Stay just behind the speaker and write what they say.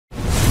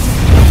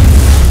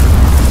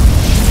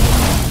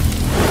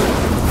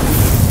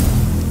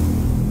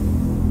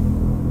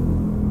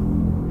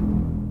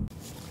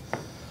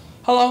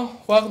Hello,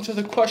 welcome to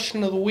the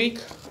question of the week.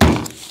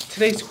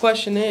 Today's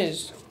question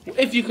is,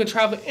 if you could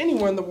travel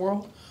anywhere in the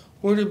world,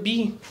 where would it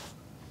be?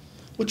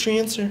 What's your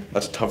answer?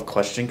 That's a tough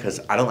question because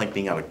I don't like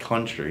being out of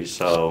country,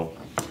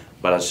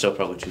 but I'd still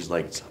probably choose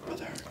like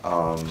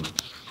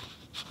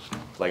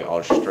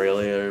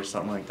Australia or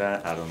something like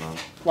that. I don't know.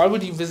 Why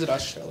would you visit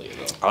Australia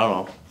though? I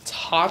don't know. It's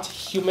hot,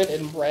 humid,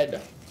 and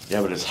red.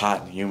 Yeah, but it's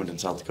hot and humid in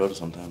South Dakota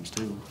sometimes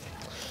too.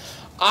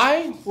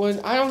 I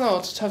don't know,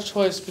 it's a tough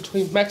choice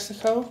between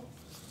Mexico,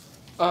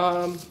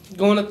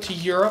 going up to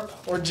Europe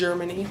or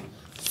Germany,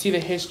 see the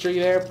history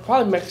there,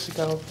 probably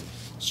Mexico.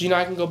 So,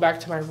 I can go back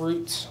to my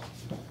roots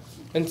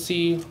and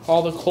see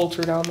all the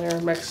culture down there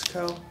in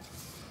Mexico.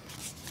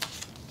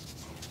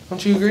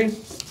 Don't you agree?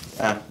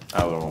 I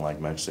don't like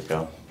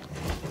Mexico.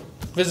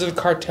 Visit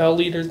the cartel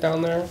leaders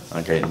down there.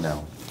 Okay,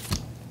 no.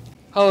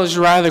 Hello,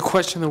 Jariah, the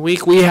question of the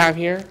week we have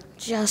here.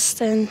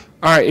 Justin.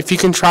 All right, if you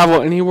can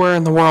travel anywhere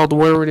in the world,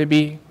 where would it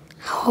be?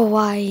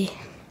 Hawaii.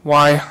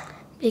 Why?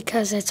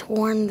 Because it's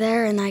warm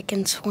there and I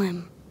can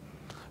swim.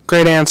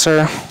 Great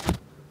answer.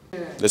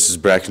 This is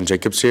Braxton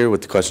Jacobs here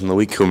with the question of the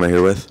week. Who am I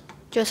here with?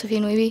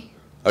 Josephine Weeby.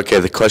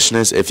 Okay, the question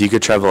is, if you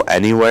could travel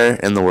anywhere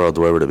in the world,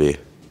 where would it be?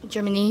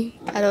 Germany.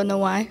 I don't know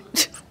why.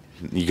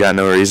 You got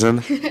no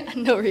reason?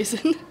 No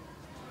reason.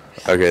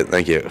 Okay,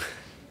 thank you.